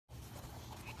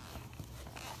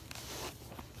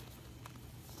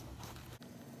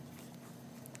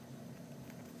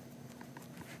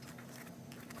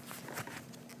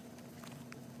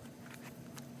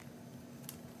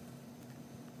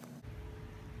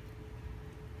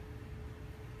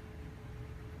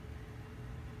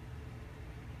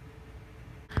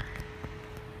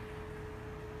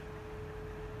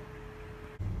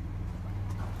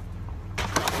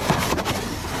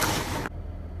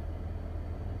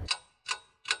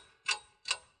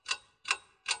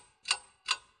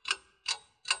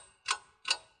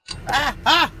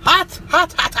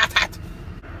Hot, hot, hot, hot.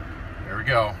 There we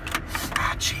go.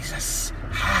 Ah, Jesus.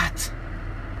 Hot.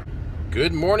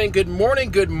 Good morning, good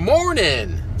morning, good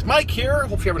morning. It's Mike here.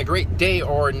 Hope you're having a great day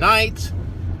or night.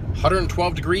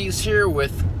 112 degrees here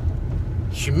with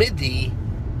humidity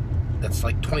that's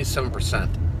like 27%.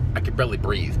 I could barely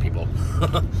breathe, people.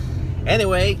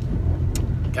 Anyway,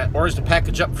 got orders to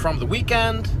package up from the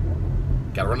weekend.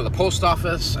 Got to run to the post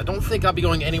office. I don't think I'll be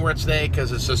going anywhere today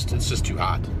because it's just too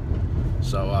hot.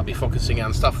 So I'll be focusing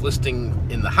on stuff listing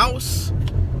in the house.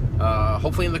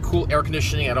 Hopefully in the cool air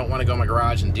conditioning. I don't want to go in my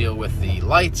garage and deal with the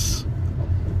lights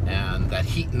and that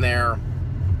heat in there.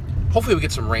 Hopefully we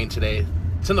get some rain today.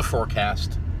 It's in the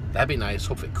forecast. That'd be nice.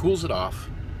 Hopefully it cools it off.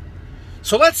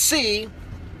 So let's see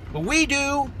what we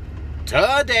do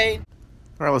today.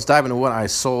 All right, let's dive into what I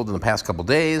sold in the past couple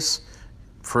days.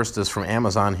 First is from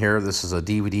Amazon here. This is a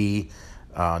DVD,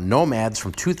 Nomads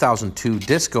from 2002,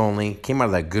 disc only. Came out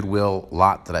of that Goodwill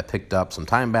lot that I picked up some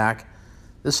time back.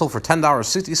 This sold for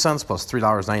 $10.60 plus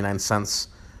 $3.99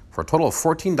 for a total of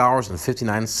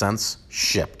 $14.59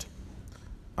 shipped.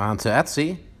 On to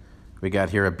Etsy. We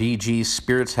got here a BG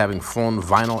Spirits Having Flown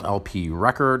vinyl LP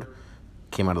record.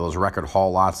 Came out of those record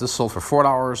haul lots. This sold for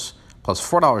 $4 plus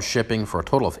 $4 shipping for a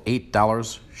total of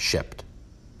 $8 shipped.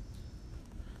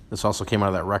 This also came out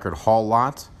of that record haul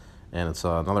lot, and it's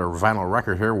another vinyl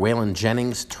record here. Waylon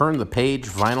Jennings, Turn the Page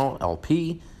vinyl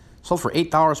LP. Sold for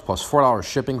 $8 plus $4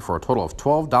 shipping for a total of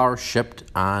 $12 shipped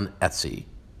on Etsy.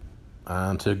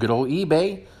 On to good old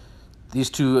eBay. These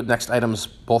two next items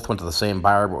both went to the same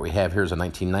buyer. What we have here is a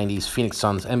 1990s Phoenix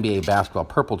Suns NBA basketball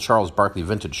purple Charles Barkley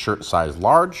vintage shirt size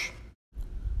large.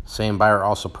 Same buyer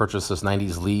also purchased this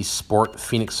 90s Lee Sport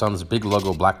Phoenix Suns big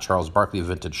logo black Charles Barkley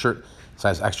vintage shirt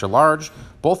size extra large.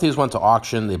 Both these went to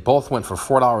auction. They both went for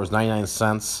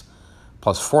 $4.99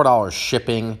 plus $4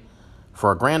 shipping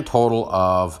for a grand total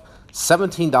of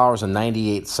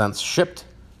 $17.98 shipped.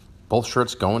 Both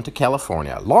shirts going to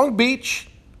California. Long Beach.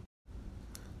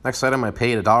 Next item I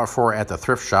paid $1 for at the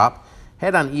thrift shop.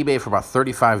 Had on eBay for about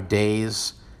 35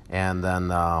 days, and then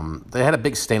they had a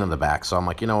big stain on the back. So I'm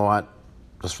like, you know what?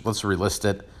 Let's relist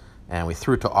it. And we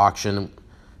threw it to auction.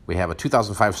 We have a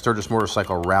 2005 Sturgis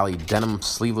Motorcycle Rally denim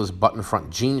sleeveless button front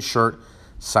jean shirt,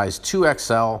 size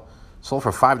 2XL, sold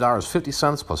for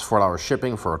 $5.50 plus $4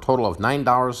 shipping for a total of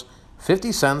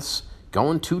 $9.50,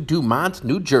 going to Dumont,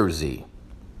 New Jersey.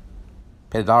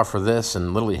 Paid $1 for this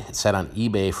and literally sat on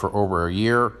eBay for over a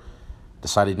year.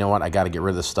 Decided, you know what, I got to get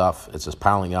rid of this stuff. It's just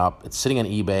piling up. It's sitting on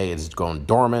eBay. It's going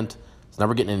dormant. It's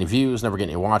never getting any views, never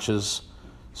getting any watches.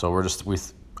 So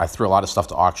I threw a lot of stuff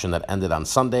to auction that ended on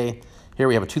Sunday. Here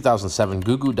we have a 2007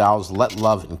 Goo Goo Dolls Let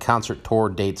Love in Concert Tour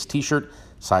Dates t-shirt,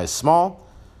 size small.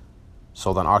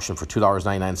 Sold on auction for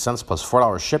 $2.99 plus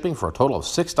 $4 shipping for a total of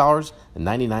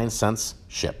 $6.99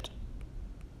 shipped.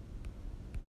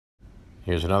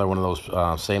 Here's another one of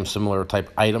those same similar type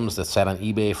items that sat on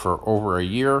eBay for over a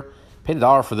year. Paid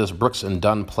 $1 for this Brooks and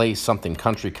Dunn Play Something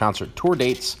Country Concert Tour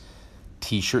Dates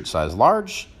t-shirt, size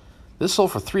large. This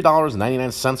sold for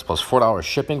 $3.99 plus $4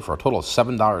 shipping for a total of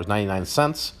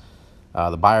 $7.99.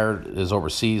 The buyer is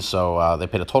overseas, so they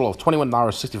paid a total of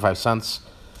 $21.65.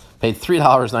 Paid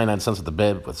 $3.99 at the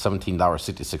bid with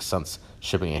 $17.66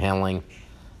 shipping and handling.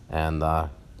 And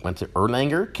went to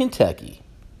Erlanger, Kentucky.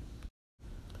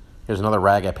 Here's another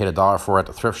rag I paid $1 for at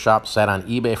the thrift shop. Sat on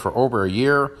eBay for over a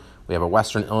year. We have a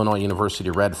Western Illinois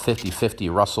University Red 50/50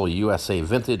 Russell USA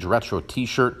Vintage Retro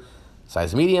T-shirt,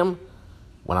 size medium.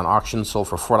 Went on auction, sold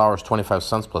for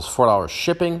 $4.25 plus $4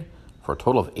 shipping for a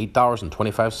total of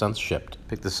 $8.25 shipped.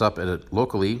 Picked this up at it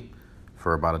locally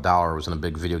for about $1. It was in a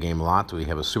big video game lot. We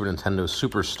have a Super Nintendo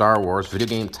Super Star Wars video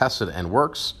game, tested and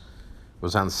works. It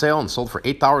was on sale and sold for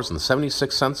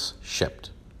 $8.76 shipped.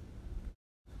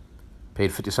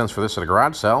 Paid 50 cents for this at a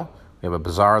garage sale. We have a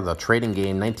Bazaar, the Trading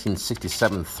Game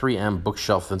 1967 3M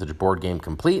Bookshelf Vintage Board Game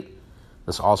Complete.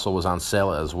 This also was on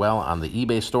sale as well on the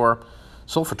eBay store.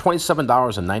 Sold for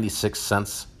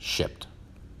 $27.96 shipped.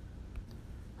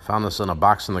 Found this in a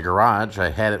box in the garage. I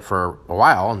had it for a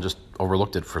while and just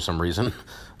overlooked it for some reason.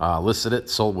 Listed it,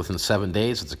 sold within 7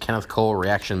 days. It's a Kenneth Cole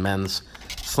Reaction Men's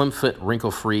Slim Fit,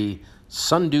 Wrinkle-Free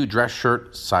Sundew dress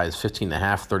shirt, size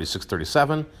 15.5,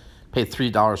 36-37. Paid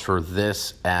 $3 for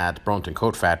this at Burlington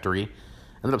Coat Factory.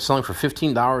 Ended up selling for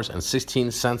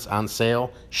 $15.16 on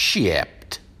sale,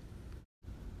 shipped.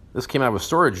 This came out of a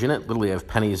storage unit. Literally have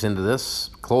pennies into this.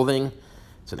 Clothing.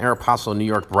 It's an Aeropostale New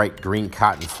York bright green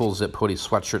cotton full zip hoodie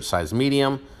sweatshirt, size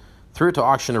medium. Threw it to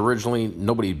auction originally.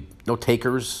 No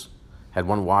takers. Had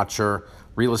one watcher.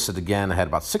 Relisted again. I had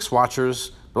about 6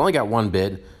 watchers, but only got one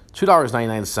bid.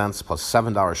 $2.99 plus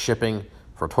 $7 shipping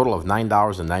for a total of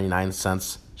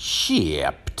 $9.99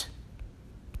 shipped.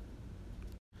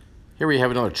 Here we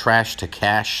have another trash to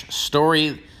cash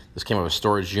story. This came out of a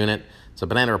storage unit. It's a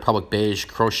Banana Republic beige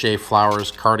crochet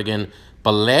flowers cardigan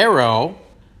bolero.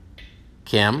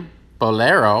 Kim,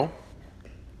 bolero.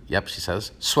 Yep, she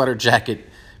says. Sweater jacket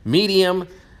medium.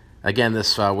 Again,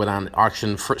 this went on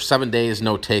auction for 7 days,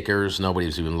 no takers. Nobody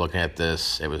was even looking at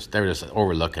this. They were just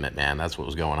overlooking it, man. That's what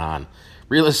was going on.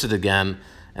 Relisted again,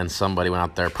 and somebody went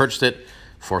out there, purchased it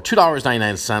for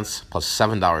 $2.99 plus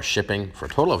 $7 shipping for a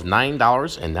total of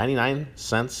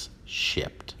 $9.99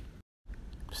 shipped.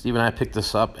 Steve and I picked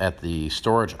this up at the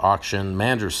storage auction.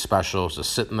 Manager's special. It's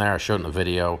just sitting there. I showed it in a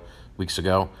video weeks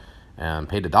ago and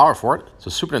paid $1 for it. It's a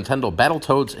Super Nintendo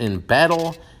Battletoads in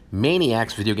Battle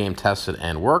Maniacs video game, tested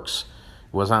and works.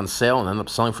 It was on sale and ended up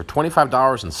selling for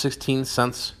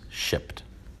 $25.16 shipped.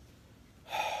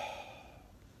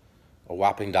 A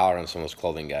whopping $1 on some of those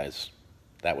clothing, guys.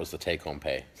 That was the take-home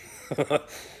pay.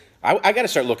 I got to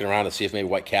start looking around to see if maybe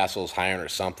White Castle's hiring or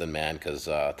something, man, because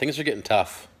things are getting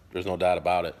tough. There's no doubt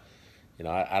about it. You know,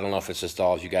 I don't know if it's just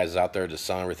all of you guys out there just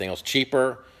selling everything else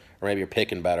cheaper, or maybe you're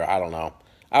picking better. I don't know.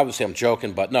 Obviously, I'm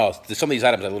joking, but no, some of these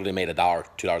items I literally made $1,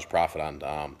 $2 profit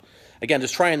on. Again,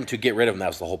 just trying to get rid of them. That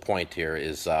was the whole point here,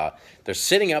 is they're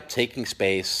sitting up, taking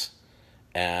space,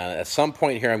 and at some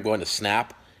point here, I'm going to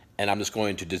snap, and I'm just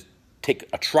going to just take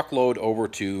a truckload over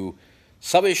to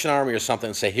Salvation Army or something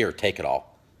and say, here, take it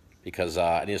all, because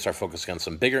I need to start focusing on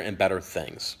some bigger and better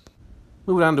things.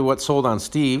 Moving on to what sold on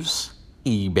Steve's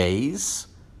eBays.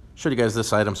 Showed you guys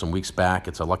this item some weeks back.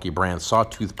 It's a Lucky Brand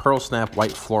Sawtooth Pearl Snap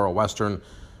White Floral Western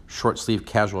short sleeve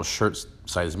casual shirt,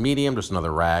 size medium, just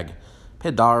another rag.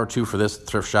 Paid $1 or $2 for this at the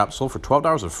thrift shop. Sold for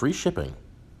 $12 with free shipping.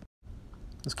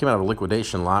 This came out of a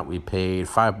liquidation lot. We paid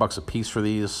 $5 a piece for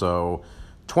these, so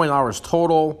 $20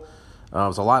 total. It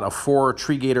was a lot of 4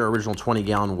 Tree Gator original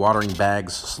 20-gallon watering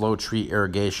bags, slow tree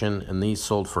irrigation, and these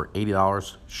sold for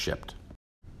 $80 shipped.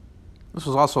 This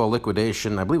was also a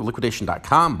liquidation, I believe,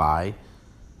 liquidation.com buy.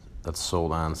 That's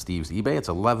sold on Steve's eBay. It's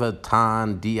a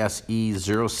Leviton DSE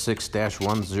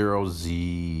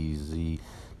 06-10ZZ.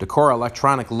 Decora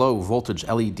electronic low voltage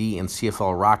LED and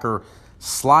CFL rocker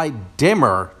slide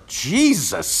dimmer.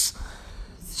 Jesus!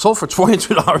 Sold for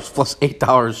 $22 plus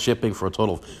 $8 shipping for a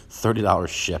total of $30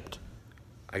 shipped.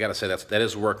 I gotta say, that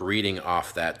is work reading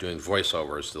off that, doing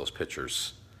voiceovers to those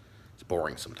pictures. It's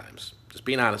boring sometimes. Just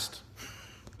being honest.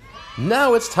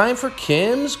 Now it's time for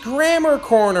Kim's Grammar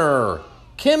Corner.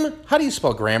 Kim, how do you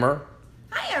spell grammar?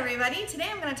 Hi everybody, today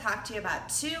I'm going to talk to you about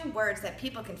 2 words that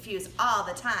people confuse all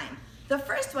the time. The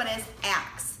first one is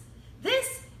axe.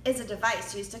 This is a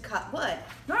device used to cut wood.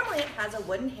 Normally it has a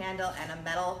wooden handle and a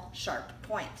metal sharp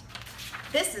point.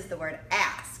 This is the word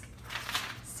ask.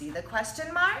 See the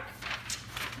question mark?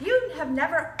 You have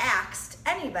never axed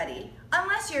anybody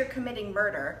unless you're committing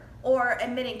murder or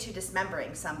admitting to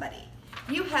dismembering somebody.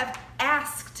 You have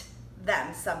asked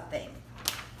them something.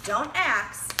 Don't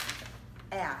ask,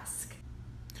 ask.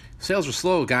 Sales are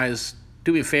slow, guys.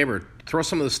 Do me a favor. Throw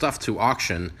some of the stuff to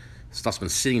auction. Stuff's been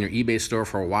sitting in your eBay store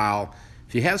for a while.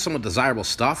 If you have some desirable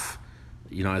stuff,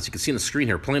 you know, as you can see on the screen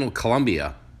here, plain old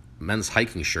Columbia men's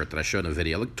hiking shirt that I showed in a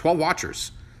video. Look, 12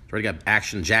 watchers. It's already got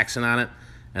Action Jackson on it.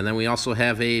 And then we also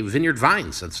have a Vineyard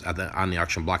Vines that's on the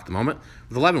auction block at the moment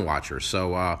with 11 watchers.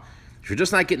 So if you're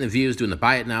just not getting the views, doing the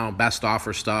buy it now, best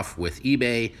offer stuff with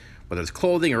eBay, whether it's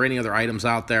clothing or any other items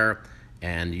out there,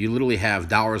 and you literally have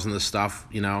dollars in this stuff,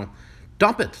 you know,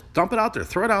 dump it out there,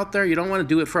 throw it out there. You don't want to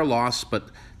do it for a loss, but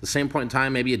at the same point in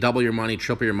time, maybe you double your money,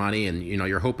 triple your money, and you know,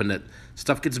 you're hoping that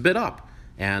stuff gets bid up.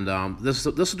 And this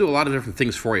will do a lot of different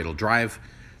things for you. It'll drive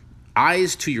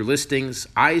eyes to your listings,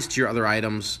 eyes to your other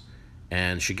items,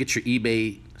 and should get your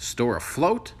eBay store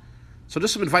afloat. So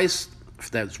just some advice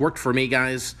that's worked for me,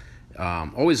 guys.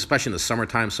 Always, especially in the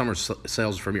summertime, summer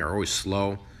sales for me are always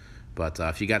slow. But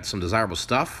if you got some desirable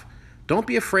stuff, don't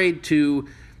be afraid to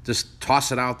just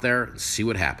toss it out there and see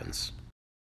what happens.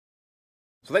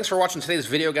 So thanks for watching today's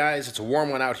video, guys. It's a warm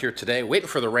one out here today. Waiting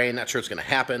for the rain. Not sure it's going to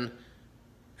happen.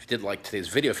 If you did like today's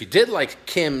video, if you did like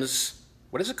Kim's,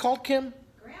 what is it called, Kim?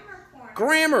 Grammar Corner.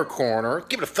 Grammar Corner.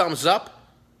 Give it a thumbs up.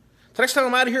 Till next time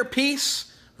I'm out of here,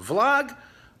 peace. Vlog.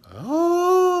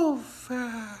 Oh.